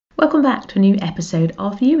Welcome back to a new episode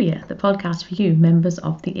of You, the podcast for you, members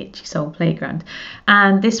of the Itchy Soul Playground.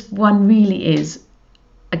 And this one really is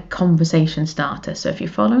a conversation starter. So if you're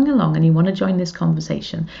following along and you want to join this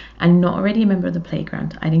conversation and not already a member of the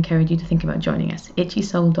playground, I'd encourage you to think about joining us,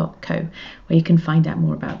 itchysoul.co, where you can find out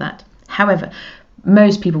more about that. However,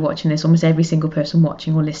 most people watching this, almost every single person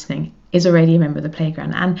watching or listening, is already a member of the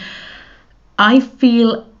playground. And I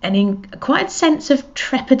feel quite a sense of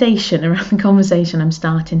trepidation around the conversation I'm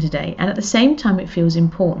starting today, and at the same time it feels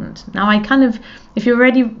important. Now if you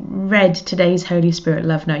already read today's Holy Spirit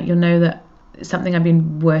Love Note, you'll know that it's something I've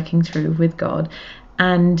been working through with God,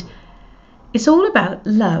 and it's all about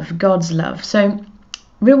love, God's love. So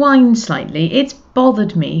rewind slightly, it's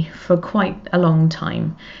bothered me for quite a long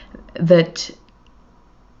time that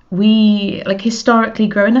we, historically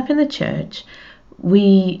growing up in the church,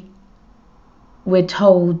 we're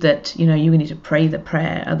told that, you need to pray the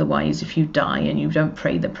prayer. Otherwise, if you die and you don't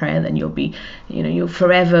pray the prayer, then you'll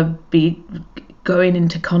forever be going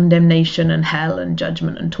into condemnation and hell and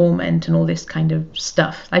judgment and torment and all this kind of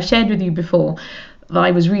stuff. I've shared with you before that I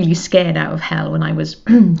was really scared out of hell when I was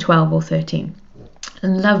 12 or 13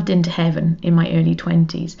 and loved into heaven in my early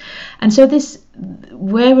 20s. And so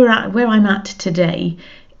where I'm at today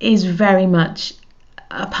is very much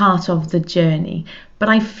a part of the journey. But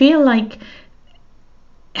I feel like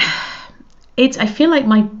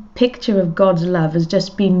my picture of God's love has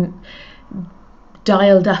just been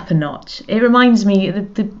dialed up a notch. It reminds me,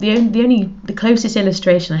 the closest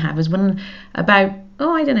illustration I have is when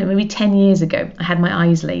maybe 10 years ago, I had my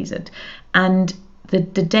eyes lasered, and the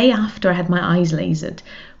day after I had my eyes lasered,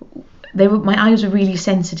 my eyes were really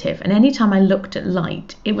sensitive, and anytime I looked at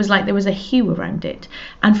light, it was like there was a hue around it,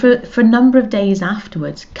 and for a number of days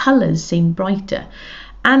afterwards, colours seemed brighter.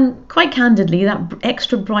 And quite candidly, that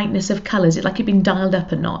extra brightness of colours, it's like it'd been dialed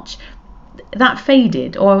up a notch. That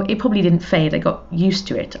faded, or it probably didn't fade. I got used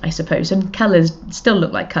to it, I suppose. And colours still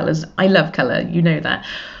look like colours. I love colour, you know that.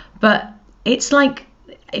 But it's like,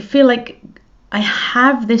 I feel like I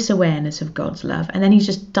have this awareness of God's love, and then he's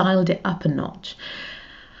just dialed it up a notch.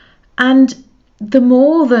 And the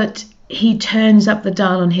more that he turns up the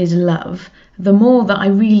dial on his love, the more that I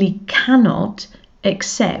really cannot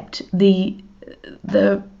accept the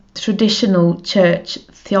traditional church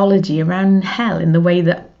theology around hell in the way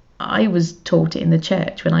that I was taught it in the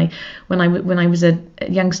church when I was a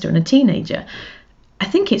youngster and a teenager. I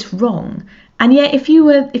think it's wrong. And yet if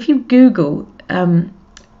you Google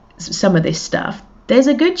some of this stuff, there's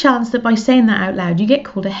a good chance that by saying that out loud you get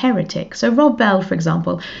called a heretic. So Rob Bell, for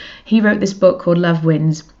example, he wrote this book called Love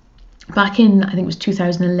Wins back in, I think it was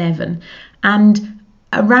 2011, and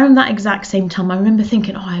around that exact same time I remember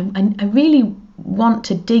thinking, I really want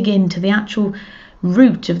to dig into the actual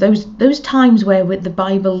root of those times where the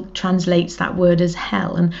Bible translates that word as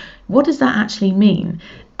hell, and what does that actually mean?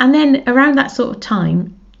 And then around that sort of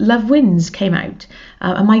time, Love Wins came out,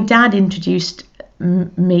 and my dad introduced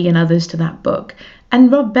me and others to that book,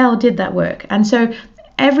 and Rob Bell did that work. And so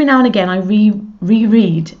every now and again I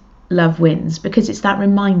reread Love Wins because it's that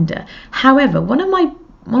reminder. However, one of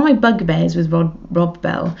my bugbears with Rob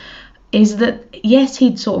Bell is that, yes,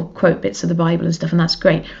 he'd sort of quote bits of the Bible and stuff, and that's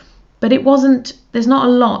great, but there's not a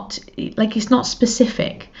lot, it's not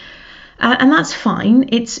specific. And that's fine.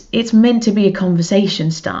 It's meant to be a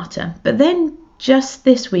conversation starter. But then just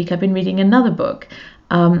this week, I've been reading another book,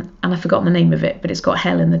 and I've forgotten the name of it, but it's got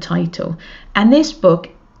hell in the title. And this book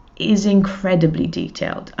is incredibly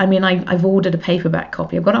detailed. I mean, I've ordered a paperback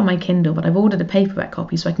copy. I've got it on my Kindle, but I've ordered a paperback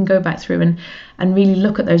copy so I can go back through and really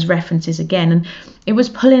look at those references again. And it was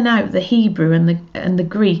pulling out the Hebrew and the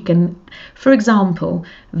Greek. And for example,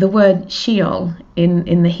 the word Sheol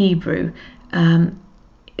in the Hebrew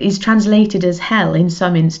is translated as hell in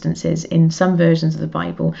some instances, in some versions of the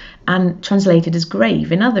Bible, and translated as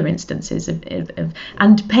grave in other instances.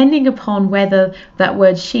 And depending upon whether that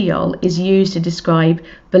word Sheol is used to describe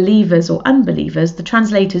believers or unbelievers, the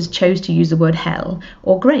translators chose to use the word hell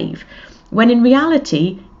or grave, when in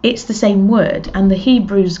reality it's the same word, and the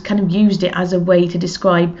Hebrews kind of used it as a way to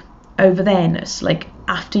describe over there-ness, like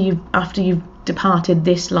after you've departed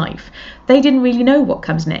this life. They didn't really know what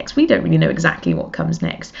comes next. We don't really know exactly what comes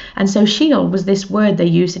next. And so Sheol was this word they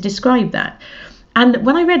used to describe that. And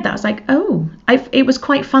when I read that, I was like, it was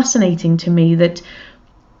quite fascinating to me that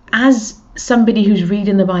as somebody who's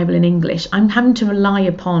reading the Bible in English, I'm having to rely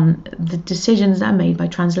upon the decisions that are made by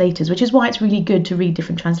translators, which is why it's really good to read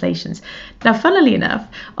different translations. Now, funnily enough,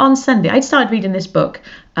 on Sunday, I started reading this book.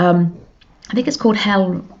 I think it's called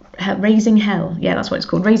Raising Hell. Yeah, that's what it's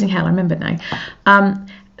called, Raising Hell. I remember now.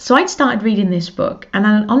 So I'd started reading this book,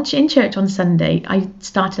 and in church on Sunday, I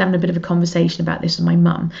started having a bit of a conversation about this with my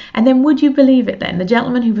mum. And then, would you believe it then, the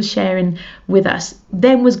gentleman who was sharing with us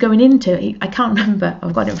then was going into, I can't remember,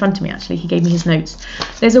 I've got it in front of me actually, he gave me his notes.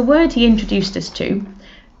 There's a word he introduced us to,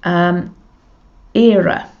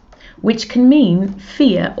 era, which can mean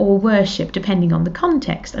fear or worship depending on the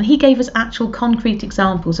context. And he gave us actual concrete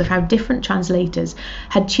examples of how different translators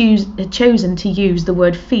had chosen to use the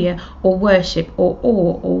word fear or worship or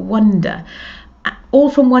awe or wonder, all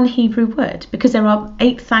from one Hebrew word, because there are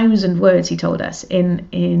 8,000 words, he told us,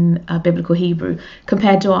 in biblical Hebrew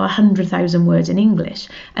compared to our 100,000 words in English.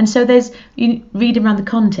 And so you read around the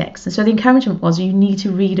context. And so the encouragement was you need to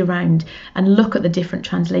read around and look at the different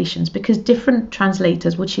translations, because different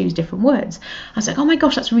translators will choose different words. I was like, oh my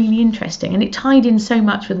gosh, that's really interesting. And it tied in so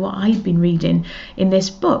much with what I'd been reading in this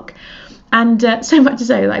book. And so much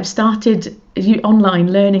so that I've started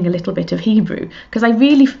online learning a little bit of Hebrew, because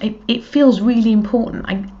it feels really important.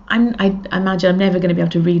 I imagine I'm never going to be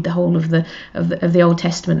able to read the whole of the Old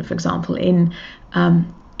Testament, for example, in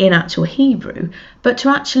actual Hebrew, but to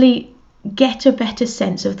actually get a better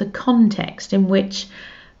sense of the context in which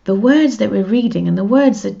the words that we're reading and the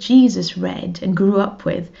words that Jesus read and grew up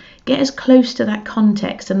with get as close to that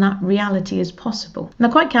context and that reality as possible. Now,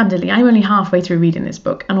 quite candidly, I'm only halfway through reading this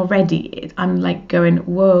book, and already I'm like going,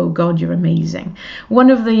 whoa, God, you're amazing. One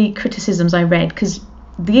of the criticisms I read, because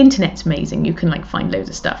the internet's amazing, you can find loads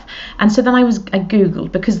of stuff, and so then I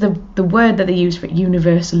googled, because the word that they use for it,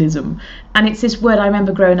 universalism, and it's this word I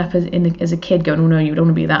remember growing up as a kid going, oh no, you don't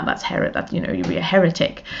want to be that's you'd be a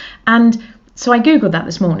heretic. And so I googled that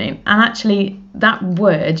this morning, and actually that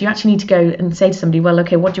word, you actually need to go and say to somebody, well,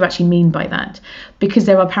 okay, what do you actually mean by that? Because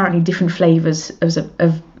there are apparently different flavours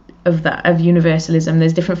of universalism.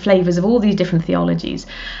 There's different flavours of all these different theologies.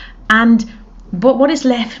 But what it's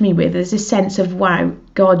left me with is this sense of, wow,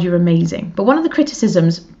 God, you're amazing. But one of the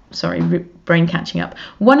criticisms, brain catching up.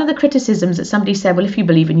 One of the criticisms that somebody said, well, if you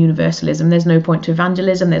believe in universalism, there's no point to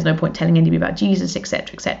evangelism, there's no point telling anybody about Jesus,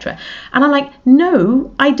 etc., etc. And I'm like,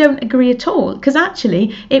 no, I don't agree at all, because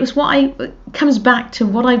actually it comes back to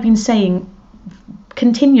what I've been saying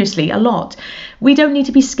continuously a lot. We don't need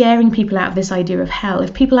to be scaring people out of this idea of hell.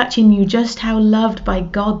 If people actually knew just how loved by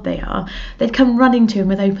God they are, they'd come running to him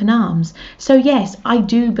with open arms. So yes, I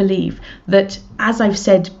do believe that, as I've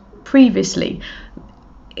said previously,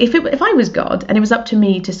 if I was God and it was up to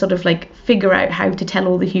me to sort of figure out how to tell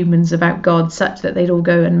all the humans about God such that they'd all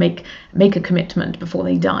go and make a commitment before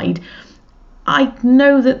they died, I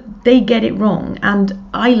know that they get it wrong, and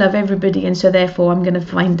I love everybody, and so therefore I'm going to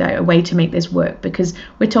find out a way to make this work, because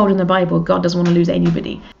we're told in the Bible God doesn't want to lose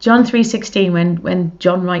anybody. John 3:16, when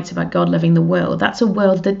John writes about God loving the world, that's a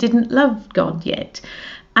world that didn't love God yet.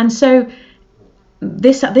 And so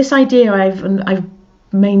this idea I've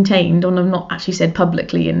maintained, and I've not actually said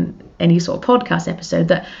publicly in any sort of podcast episode,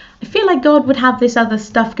 that I feel like God would have this other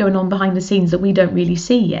stuff going on behind the scenes that we don't really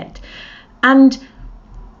see yet. And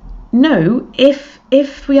no,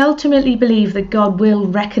 if we ultimately believe that God will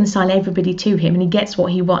reconcile everybody to him and he gets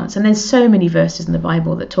what he wants, and there's so many verses in the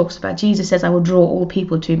Bible that talks about, Jesus says, I will draw all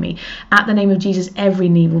people to me. At the name of Jesus, every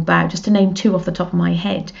knee will bow, just to name two off the top of my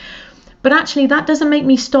head. But actually, that doesn't make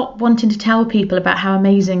me stop wanting to tell people about how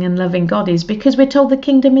amazing and loving God is, because we're told the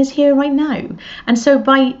kingdom is here right now. And so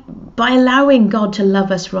by allowing God to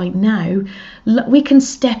love us right now, we can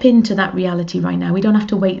step into that reality right now. We don't have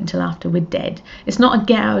to wait until after we're dead. It's not a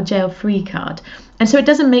get out of jail free card. And so it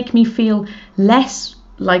doesn't make me feel less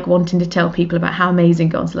like wanting to tell people about how amazing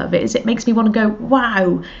God's love is. It makes me want to go,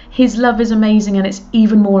 wow, his love is amazing, and it's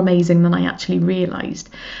even more amazing than I actually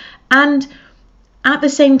realised. And at the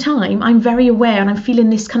same time, I'm very aware, and I'm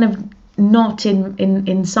feeling this kind of knot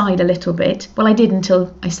inside a little bit. Well, I did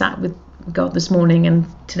until I sat with God this morning, and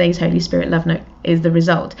today's Holy Spirit Love Note is the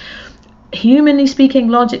result. Humanly speaking,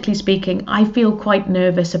 logically speaking, I feel quite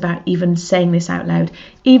nervous about even saying this out loud,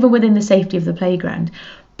 even within the safety of the playground.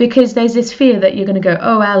 Because there's this fear that you're going to go,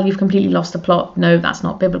 oh, well, you've completely lost the plot. No, that's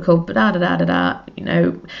not biblical, but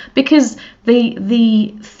because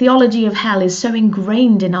the theology of hell is so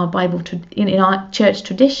ingrained in our Bible, in our church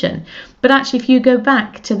tradition. But actually, if you go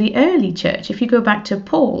back to the early church, if you go back to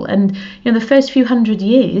Paul and the first few hundred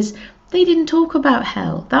years, they didn't talk about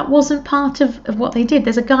hell. That wasn't part of what they did.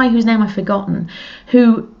 There's a guy whose name I've forgotten,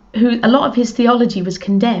 who a lot of his theology was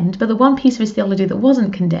condemned, but the one piece of his theology that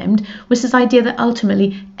wasn't condemned was this idea that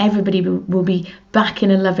ultimately everybody will be back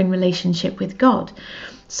in a loving relationship with God.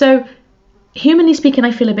 So, humanly speaking,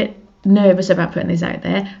 I feel a bit nervous about putting this out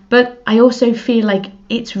there, but I also feel like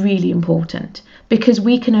it's really important, because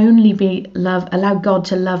we can only allow God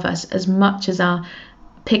to love us as much as our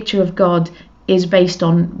picture of God is based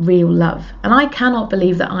on real love. And I cannot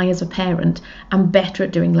believe that I, as a parent, am better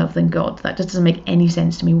at doing love than God. That just doesn't make any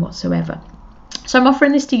sense to me whatsoever. So I'm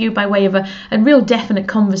offering this to you by way of a real definite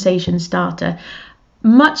conversation starter.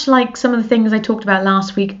 Much like some of the things I talked about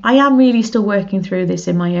last week, I am really still working through this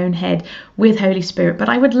in my own head with Holy Spirit, but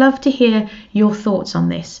I would love to hear your thoughts on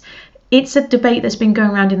this. It's a debate that's been going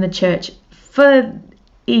around in the church for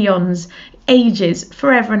eons, ages,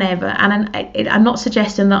 forever and ever, and I'm not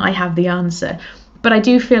suggesting that I have the answer, but I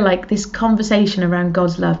do feel like this conversation around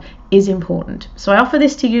God's love is important. So I offer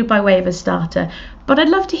this to you by way of a starter, but I'd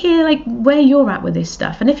love to hear like where you're at with this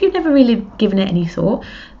stuff. And if you've never really given it any thought,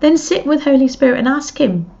 then sit with Holy Spirit and ask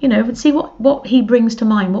him, and see what he brings to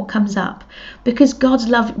mind, what comes up. Because God's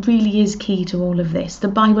love really is key to all of this. The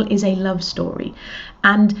Bible is a love story.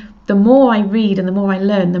 And the more I read and the more I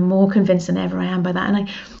learn, the more convinced than ever I am by that. And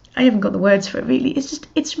I haven't got the words for it really.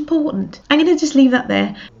 It's important. I'm going to just leave that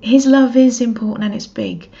there. His love is important and it's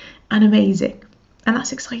big and amazing. And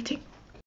that's exciting.